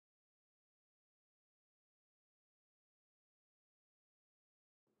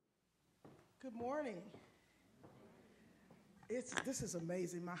Good morning. This is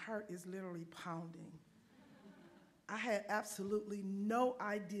amazing. My heart is literally pounding. I had absolutely no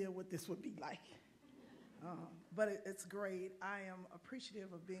idea what this would be like, but it's great. I am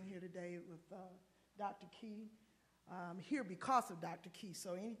appreciative of being here today with Dr. Key. I'm here because of Dr. Key,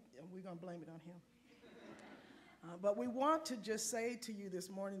 so we're going to blame it on him. But we want to just say to you this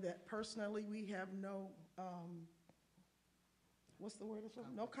morning that personally we have no what's the word?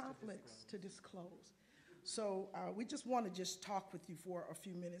 No conflicts to disclose. So we just want to just talk with you for a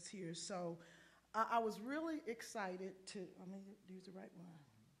few minutes here. So I was really excited to, I'm going to use the right one.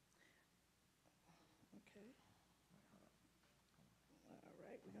 Okay. All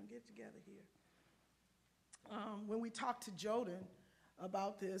right, we're going to get together here. When we talked to Joden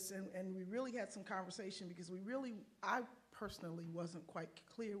about this, and we really had some conversation because I personally wasn't quite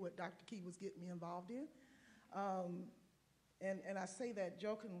clear what Dr. Key was getting me involved in. And I say that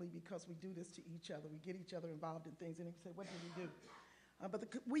jokingly because we do this to each other. We get each other involved in things, and they say, what did we do? But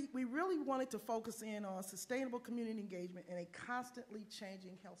we really wanted to focus in on sustainable community engagement in a constantly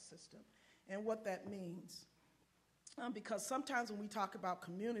changing health system and what that means. Because sometimes when we talk about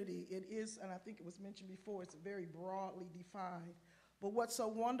community, it is, and I think it was mentioned before, it's very broadly defined. But what's so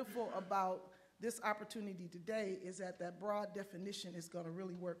wonderful about this opportunity today is that that broad definition is going to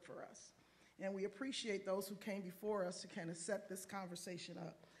really work for us. And we appreciate those who came before us to kind of set this conversation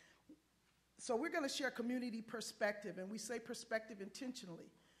up. So we're going to share community perspective, and we say perspective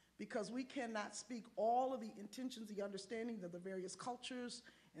intentionally because we cannot speak all of the intentions, the understanding of the various cultures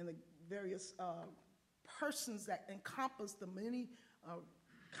and the various persons that encompass the many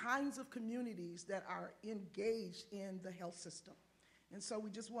kinds of communities that are engaged in the health system. And so we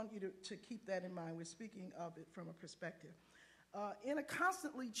just want you to keep that in mind. We're speaking of it from a perspective. In a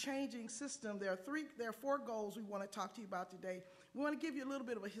constantly changing system, there are four goals we want to talk to you about today. We want to give you a little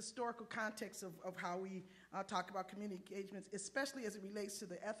bit of a historical context of how we talk about community engagements, especially as it relates to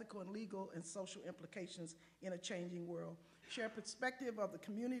the ethical and legal and social implications in a changing world. Share perspective of the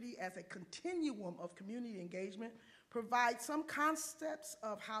community as a continuum of community engagement, provide some concepts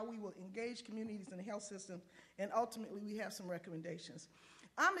of how we will engage communities in the health system, and ultimately we have some recommendations.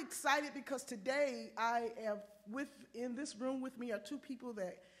 I'm excited because today in this room with me are two people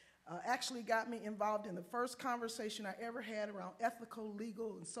that actually got me involved in the first conversation I ever had around ethical,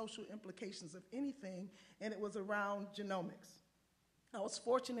 legal, and social implications of anything, and it was around genomics. I was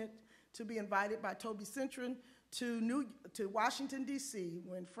fortunate to be invited by Toby Cintron to Washington, D.C.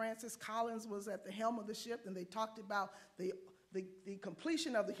 when Francis Collins was at the helm of the ship, and they talked about the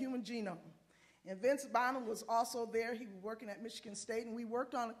completion of the human genome. And Vince Bonham was also there. He was working at Michigan State, and we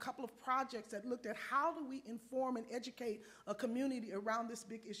worked on a couple of projects that looked at how do we inform and educate a community around this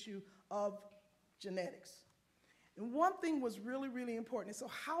big issue of genetics. And one thing was really, really important. So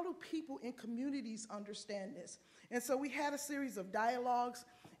how do people in communities understand this? And so we had a series of dialogues,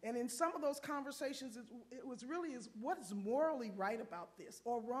 and in some of those conversations, it was really what is morally right about this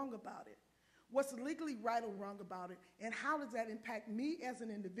or wrong about it? What's legally right or wrong about it? And how does that impact me as an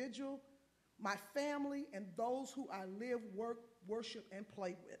individual, my family, and those who I live, work, worship, and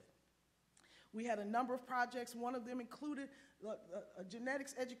play with? We had a number of projects. One of them included a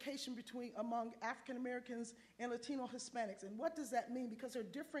genetics education among African Americans and Latino Hispanics. And what does that mean? Because there are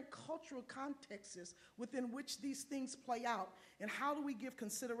different cultural contexts within which these things play out. And how do we give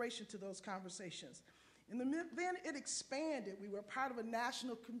consideration to those conversations? And then it expanded. We were part of a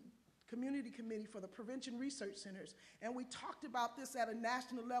national community committee for the Prevention Research Centers. And we talked about this at a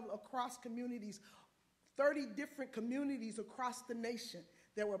national level across communities, 30 different communities across the nation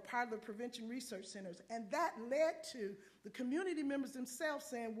that were part of the Prevention Research Centers. And that led to the community members themselves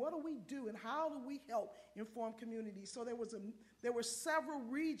saying, what do we do and how do we help inform communities? So there were several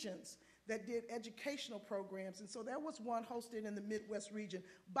regions that did educational programs. And so there was one hosted in the Midwest region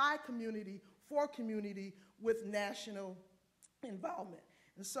by community, for community, with national involvement.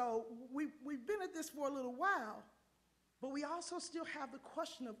 And so we've been at this for a little while, but we also still have the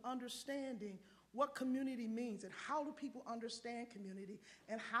question of understanding what community means and how do people understand community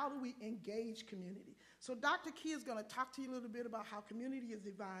and how do we engage community. So Dr. Key is going to talk to you a little bit about how community is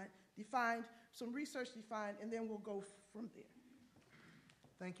defined, some research defined, and then we'll go from there.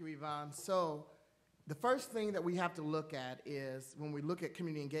 Thank you, Yvonne. So the first thing that we have to look at is when we look at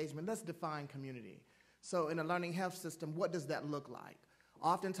community engagement, let's define community. So in a learning health system, what does that look like?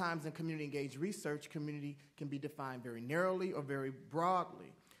 Oftentimes in community engaged research, community can be defined very narrowly or very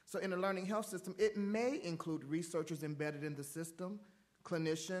broadly. So in a learning health system, it may include researchers embedded in the system,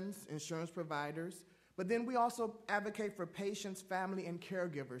 clinicians, insurance providers, but then we also advocate for patients, family, and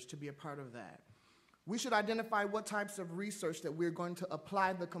caregivers to be a part of that. We should identify what types of research that we're going to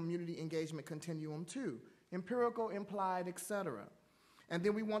apply the community engagement continuum to, empirical, implied, etc. And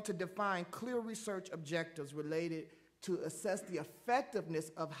then we want to define clear research objectives related to assess the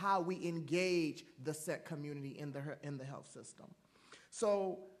effectiveness of how we engage the set community in the health system.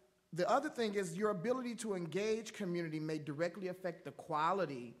 So the other thing is your ability to engage community may directly affect the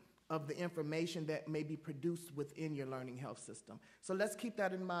quality of the information that may be produced within your learning health system. So let's keep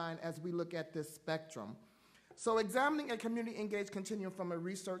that in mind as we look at this spectrum. So examining a community engaged continuum from a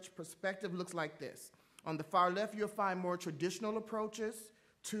research perspective looks like this. On the far left, you'll find more traditional approaches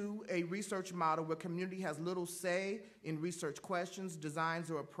to a research model where community has little say in research questions, designs,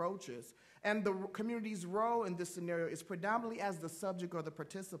 or approaches. And the community's role in this scenario is predominantly as the subject or the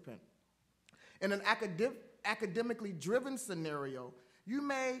participant. In an academically driven scenario, you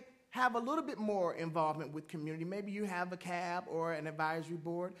may have a little bit more involvement with community. Maybe you have a CAB or an advisory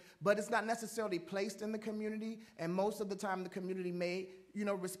board, but it's not necessarily placed in the community, and most of the time the community may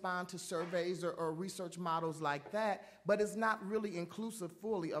respond to surveys or research models like that, but it's not really inclusive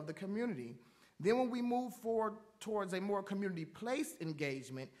fully of the community. Then when we move forward towards a more community-placed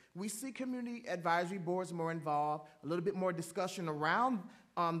engagement, we see community advisory boards more involved, a little bit more discussion around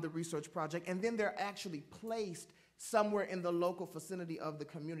the research project, and then they're actually placed somewhere in the local vicinity of the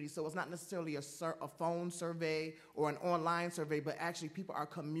community. So it's not necessarily a phone survey or an online survey, but actually people are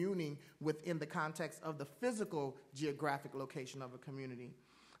communing within the context of the physical geographic location of a community.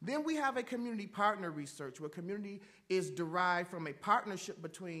 Then we have a community partner research where community is derived from a partnership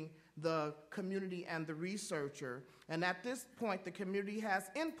between the community and the researcher. And at this point, the community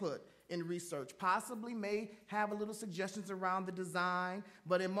has input in research, possibly may have a little suggestions around the design,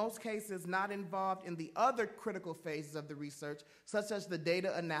 but in most cases not involved in the other critical phases of the research, such as the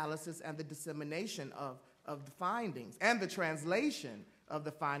data analysis and the dissemination of the findings, and the translation of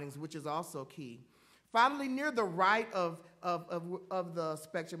the findings, which is also key. Finally, near the right of the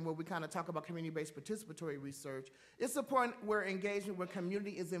spectrum, where we kind of talk about community-based participatory research, it's a point where engagement with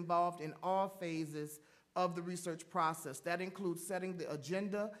community is involved in all phases of the research process. That includes setting the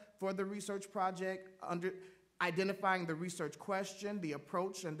agenda for the research project, identifying the research question, the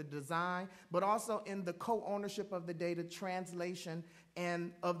approach, and the design, but also in the co-ownership of the data, translation,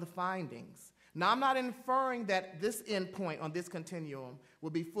 and of the findings. Now, I'm not inferring that this endpoint on this continuum will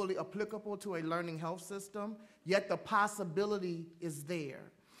be fully applicable to a learning health system, yet the possibility is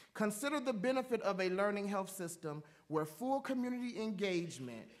there. Consider the benefit of a learning health system where full community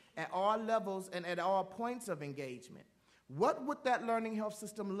engagement at all levels and at all points of engagement. What would that learning health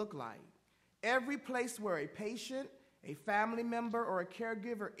system look like? Every place where a patient, a family member, or a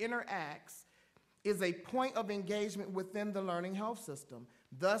caregiver interacts is a point of engagement within the learning health system.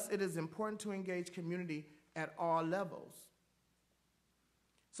 Thus, it is important to engage community at all levels.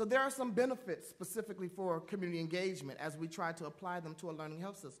 So there are some benefits specifically for community engagement as we try to apply them to a learning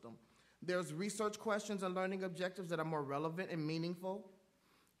health system. There's research questions and learning objectives that are more relevant and meaningful,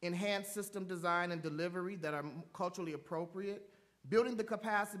 enhanced system design and delivery that are culturally appropriate, building the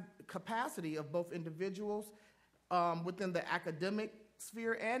capacity of both individuals within the academic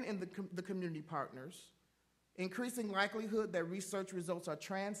sphere and in the community partners, increasing likelihood that research results are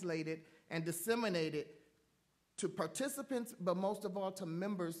translated and disseminated to participants, but most of all to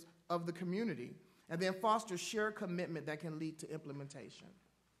members of the community, and then foster shared commitment that can lead to implementation.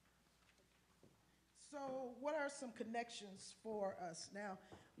 So what are some connections for us? Now,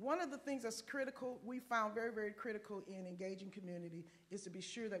 one of the things that's critical, we found very, very critical in engaging community, is to be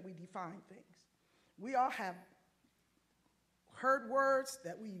sure that we define things. We all have heard words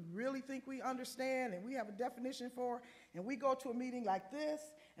that we really think we understand and we have a definition for, and we go to a meeting like this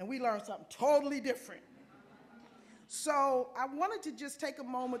and we learn something totally different. So I wanted to just take a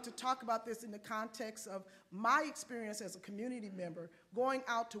moment to talk about this in the context of my experience as a community member going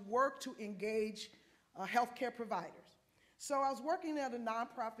out to work to engage healthcare providers. So I was working at a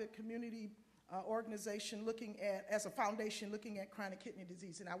nonprofit community organization as a foundation looking at chronic kidney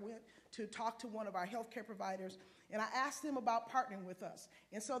disease, and I went to talk to one of our healthcare providers, and I asked them about partnering with us.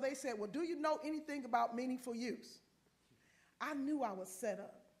 And so they said, well, do you know anything about meaningful use? I knew I was set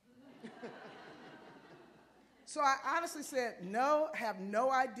up. So I honestly said, no, have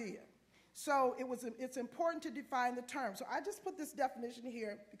no idea. So it's important to define the term. So I just put this definition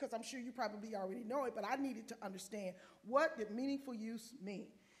here because I'm sure you probably already know it, but I needed to understand what did meaningful use mean.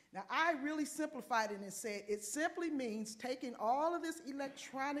 Now, I really simplified it and said it simply means taking all of this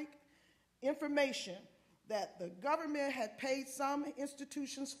electronic information that the government had paid some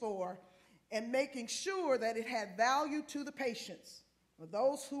institutions for and making sure that it had value to the patients or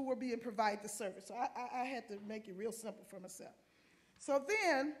those who were being provided the service. So I had to make it real simple for myself. So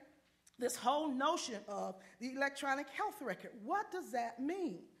then this whole notion of the electronic health record. What does that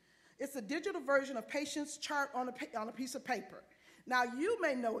mean? It's a digital version of patient's chart on a piece of paper. Now, you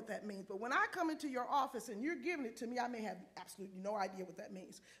may know what that means, but when I come into your office and you're giving it to me, I may have absolutely no idea what that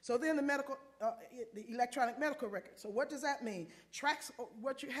means. So then the electronic medical record. So what does that mean? Tracks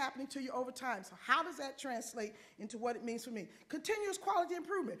what's happening to you over time. So how does that translate into what it means for me? Continuous quality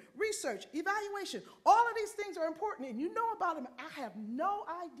improvement, research, evaluation. All of these things are important, and you know about them. I have no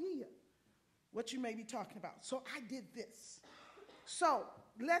idea what you may be talking about. So I did this. So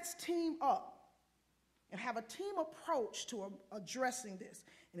let's team up and have a team approach to addressing this.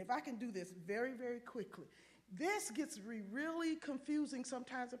 And if I can do this very, very quickly, this gets really confusing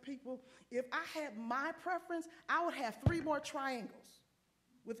sometimes to people. If I had my preference, I would have 3 more triangles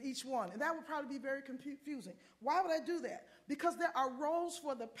with each one, and that would probably be very confusing. Why would I do that? Because there are roles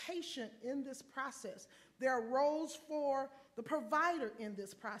for the patient in this process. There are roles for the provider in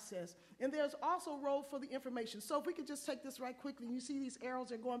this process, and there's also a role for the information. So if we could just take this right quickly, and you see these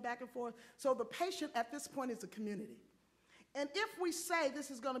arrows are going back and forth. So the patient at this point is the community. And if we say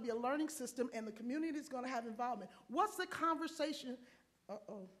this is going to be a learning system and the community is going to have involvement, what's the conversation?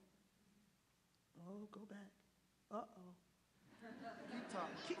 Uh-oh. Oh, go back. Uh-oh.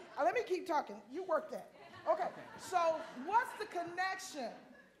 Keep talking. Let me keep talking. You work that. Okay. So what's the connection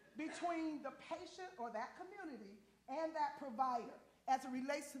between the patient or that community and that provider as it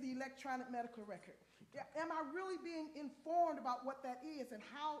relates to the electronic medical record? Am I really being informed about what that is and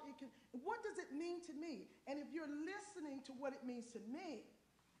how it can, what does it mean to me? And if you're listening to what it means to me,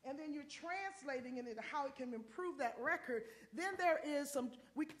 and then you're translating it into how it can improve that record, then there is some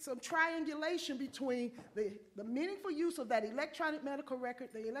triangulation between the meaningful use of that electronic medical record,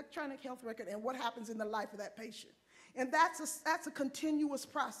 the electronic health record, and what happens in the life of that patient. And that's a continuous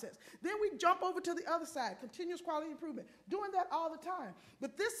process. Then we jump over to the other side, continuous quality improvement, doing that all the time.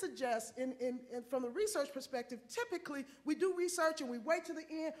 But this suggests, from the research perspective, typically we do research and we wait to the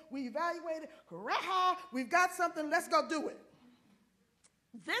end, we evaluate it, hurrah, we've got something, let's go do it.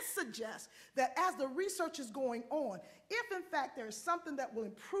 This suggests that as the research is going on, if in fact there is something that will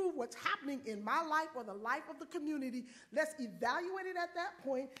improve what's happening in my life or the life of the community, let's evaluate it at that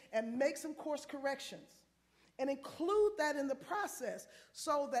point and make some course corrections. And include that in the process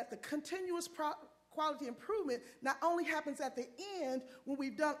so that the continuous quality improvement not only happens at the end when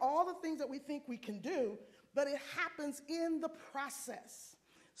we've done all the things that we think we can do, but it happens in the process.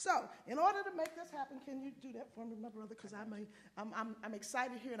 So in order to make this happen, can you do that for me, my brother? Because I'm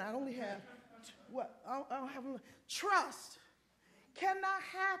excited here, and I only have, I don't have trust cannot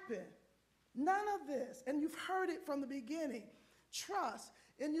happen. None of this, and you've heard it from the beginning, trust.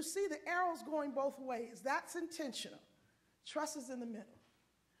 And you see the arrows going both ways. That's intentional. Trust is in the middle.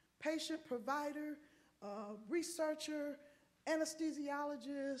 Patient, provider, researcher,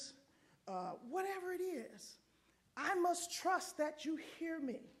 anesthesiologist, whatever it is, I must trust that you hear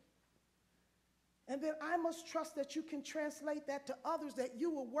me. And then I must trust that you can translate that to others that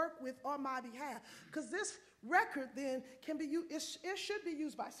you will work with on my behalf. Because this record then can be used, it should be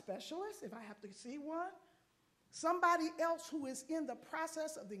used by specialists if I have to see one. Somebody else who is in the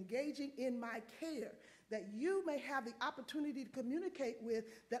process of engaging in my care that you may have the opportunity to communicate with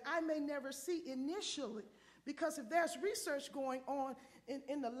that I may never see initially. Because if there's research going on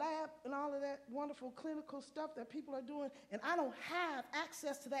in the lab and all of that wonderful clinical stuff that people are doing, and I don't have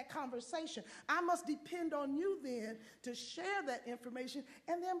access to that conversation, I must depend on you then to share that information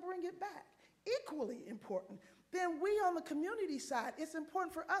and then bring it back. Equally important, then we on the community side, it's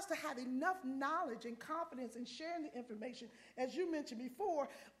important for us to have enough knowledge and confidence in sharing the information, as you mentioned before,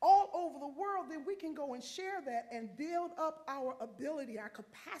 all over the world, then we can go and share that and build up our ability, our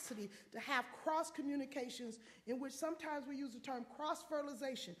capacity to have cross-communications in which sometimes we use the term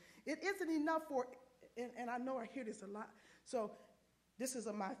cross-fertilization. It isn't enough for, and I know I hear this a lot, so this is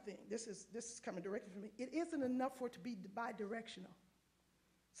my thing. This is coming directly from me. It isn't enough for it to be bi-directional,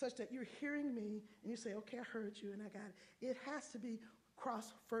 such that you're hearing me and you say, okay, I heard you and I got it. It has to be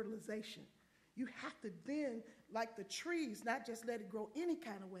cross-fertilization. You have to then, like the trees, not just let it grow any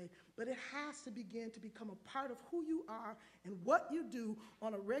kind of way, but it has to begin to become a part of who you are and what you do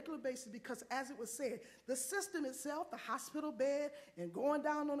on a regular basis, because as it was said, the system itself, the hospital bed and going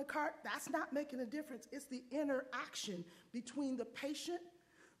down on the cart, that's not making a difference. It's the interaction between the patient,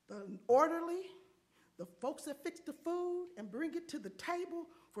 the orderly, the folks that fix the food and bring it to the table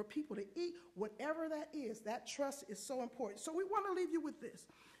for people to eat, whatever that is, that trust is so important. So we want to leave you with this,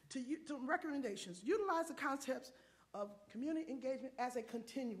 to recommendations. Utilize the concepts of community engagement as a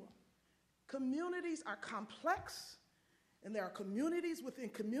continuum. Communities are complex, and there are communities within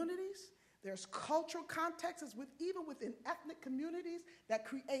communities. There's cultural contexts even within ethnic communities that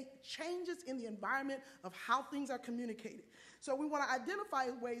create changes in the environment of how things are communicated. So we want to identify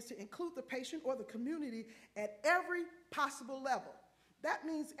ways to include the patient or the community at every possible level. That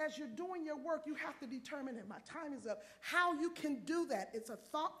means as you're doing your work, you have to determine, and my time is up, how you can do that. It's a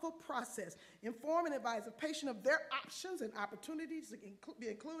thoughtful process. Inform and advise the patient of their options and opportunities to be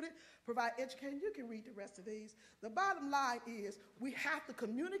included, provide education. You can read the rest of these. The bottom line is we have to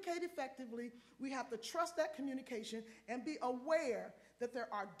communicate effectively. We have to trust that communication and be aware that there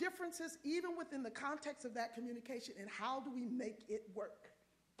are differences even within the context of that communication, and how do we make it work.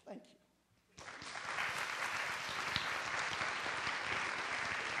 Thank you.